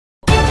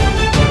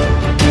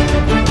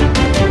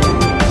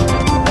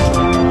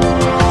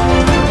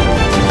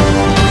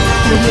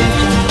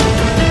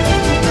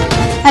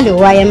Hello,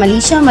 I am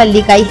Alisha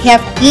Malik. I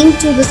have came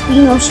to the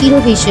screen of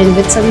Vision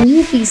with some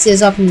new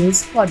pieces of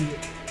news for you.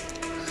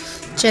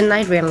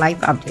 Chennai rain life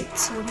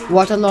updates.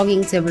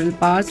 Waterlogging several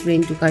parts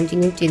rain to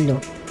continue till noon.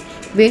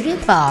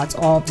 Various parts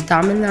of the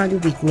Tamil Nadu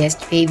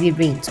witnessed heavy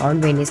rains on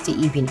Wednesday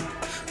evening,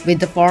 with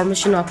the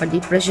formation of a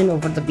depression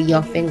over the Bay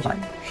of Bengal.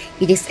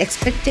 It is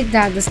expected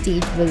that the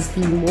state will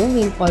see more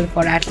rainfall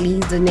for at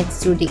least the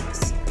next 2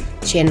 days.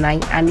 Chennai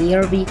and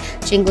nearby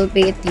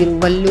Chengalpet,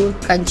 Tiruvallur,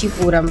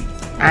 Kanchipuram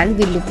and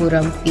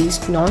Villupuram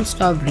faced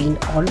non-stop rain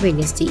on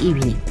Wednesday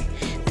evening.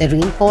 The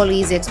rainfall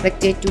is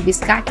expected to be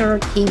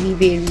scattered, heavy,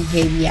 very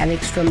heavy and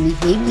extremely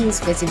heavy in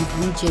specific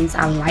regions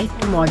and light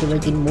to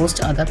moderate in most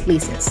other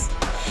places.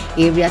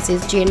 Areas in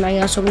Chennai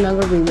and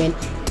Ashoknagar remain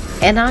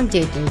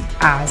inundated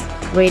as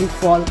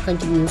rainfall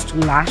continues to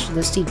lash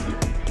the city.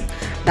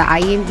 The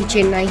IMD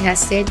Chennai has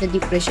said the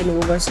depression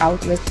over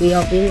southwest Bay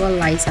of Bengal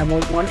lies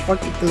about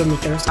 140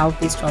 km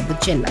southeast of the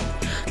Chennai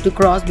to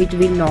cross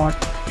between North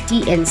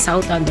T and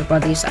South Andhra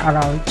Pradesh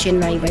around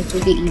Chennai by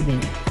today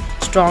evening.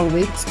 Strong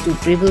winds to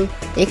prevail,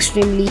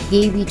 extremely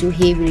heavy to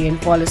heavy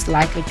rainfall is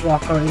likely to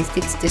occur in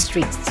 6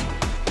 districts.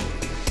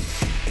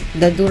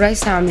 The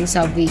Durai-Sami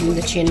subway in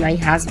the Chennai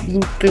has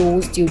been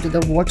closed due to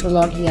the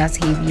waterlogging as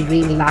heavy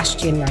rain lashed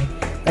Chennai.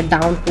 The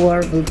downpour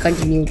will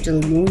continue till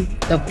noon,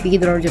 the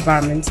weather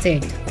department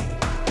said.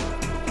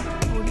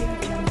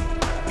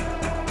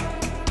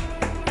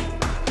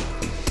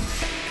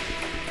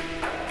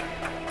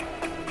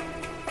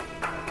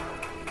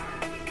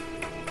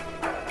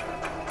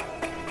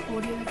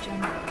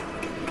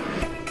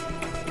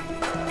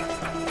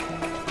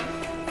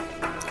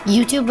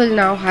 YouTube will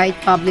now hide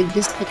public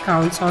dislike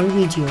counts on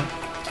video.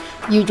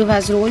 YouTube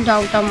has rolled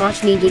out a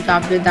much-needed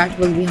update that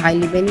will be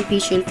highly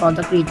beneficial for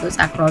the creators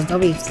across the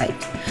website.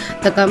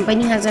 The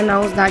company has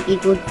announced that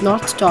it would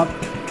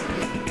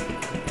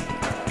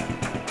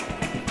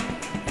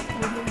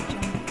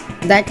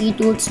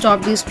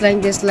stop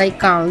displaying dislike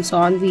counts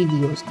on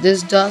videos.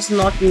 This does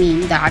not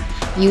mean that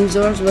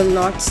users will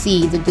not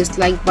see the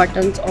dislike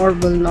buttons or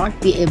will not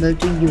be able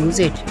to use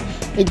it.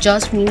 It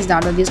just means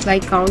that the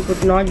dislike count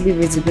would not be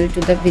visible to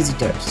the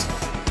visitors.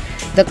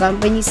 The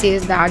company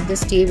says that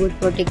this step would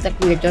protect the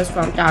creators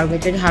from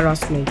targeted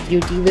harassment.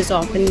 YouTube is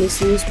often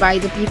misused by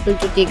the people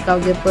to take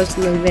out their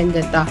personal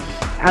vendetta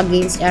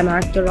against an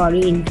actor or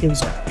an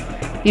influencer.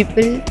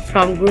 People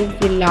from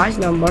groups in large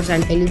numbers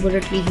and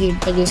deliberately hit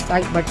the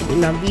dislike button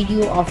in a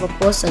video of a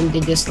person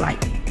they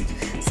dislike.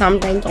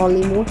 Sometimes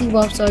only motive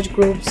of such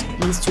groups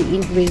is to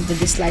increase the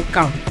dislike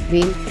count.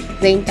 When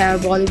the entire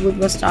Bollywood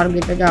was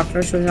targeted after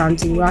Sushant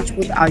Singh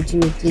Rajput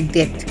ultimately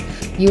death,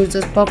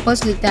 users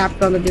purposely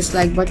tapped on the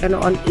dislike button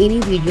on any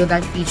video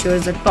that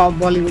features the top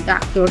Bollywood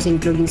actors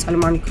including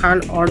Salman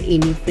Khan or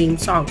any film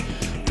song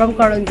from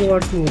Karan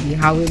Johar's movie.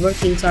 However,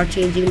 things are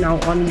changing now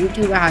on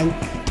YouTube and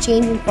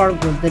changing for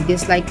good. The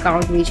dislike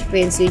count, which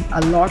fancied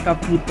a lot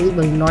of people,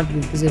 will not be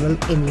visible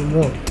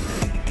anymore.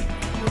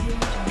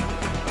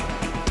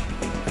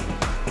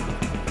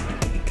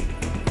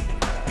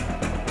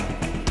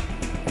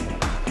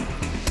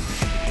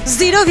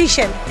 Zero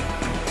vision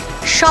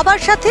সবার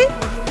সাথে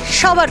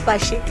সবার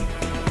পাশে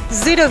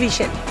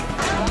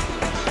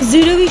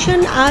zero vision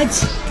আজ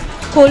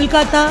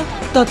কলকাতা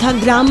তথা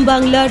গ্রাম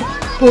বাংলার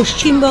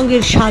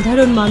পশ্চিমবঙ্গের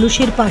সাধারণ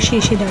মানুষের পাশে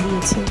এসে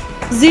দাঁড়িয়েছে।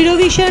 জিরো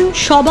ভিশন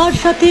সবার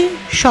সাথে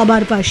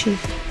সবার পাশে।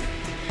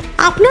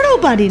 আপনারাও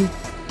পারেন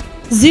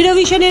জিরো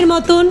ভিশনের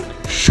মতন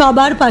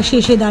সবার পাশে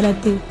এসে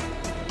দাঁড়াতে।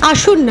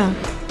 আসুন না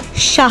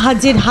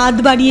সাহায্যের হাত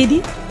বাড়িয়ে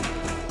দিই।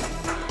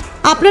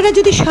 আপনারা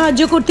যদি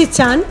সাহায্য করতে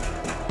চান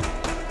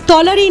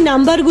তলার এই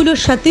নাম্বারগুলোর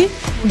সাথে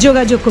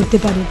যোগাযোগ করতে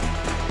পারেন।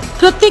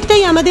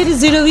 প্রত্যেকটাই আমাদের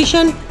জিরো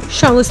ভিশন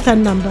সংস্থার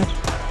নাম্বার।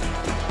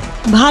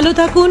 ভালো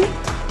থাকুন,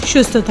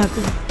 সুস্থ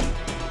থাকুন।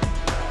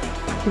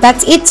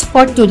 That's it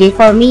for today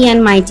for me and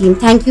my team.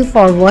 Thank you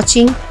for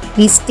watching.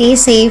 Please stay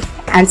safe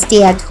and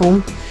stay at home.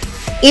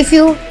 If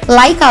you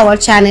like our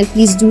channel,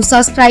 please do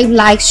subscribe,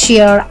 like,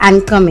 share and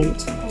comment.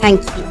 Thank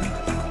you.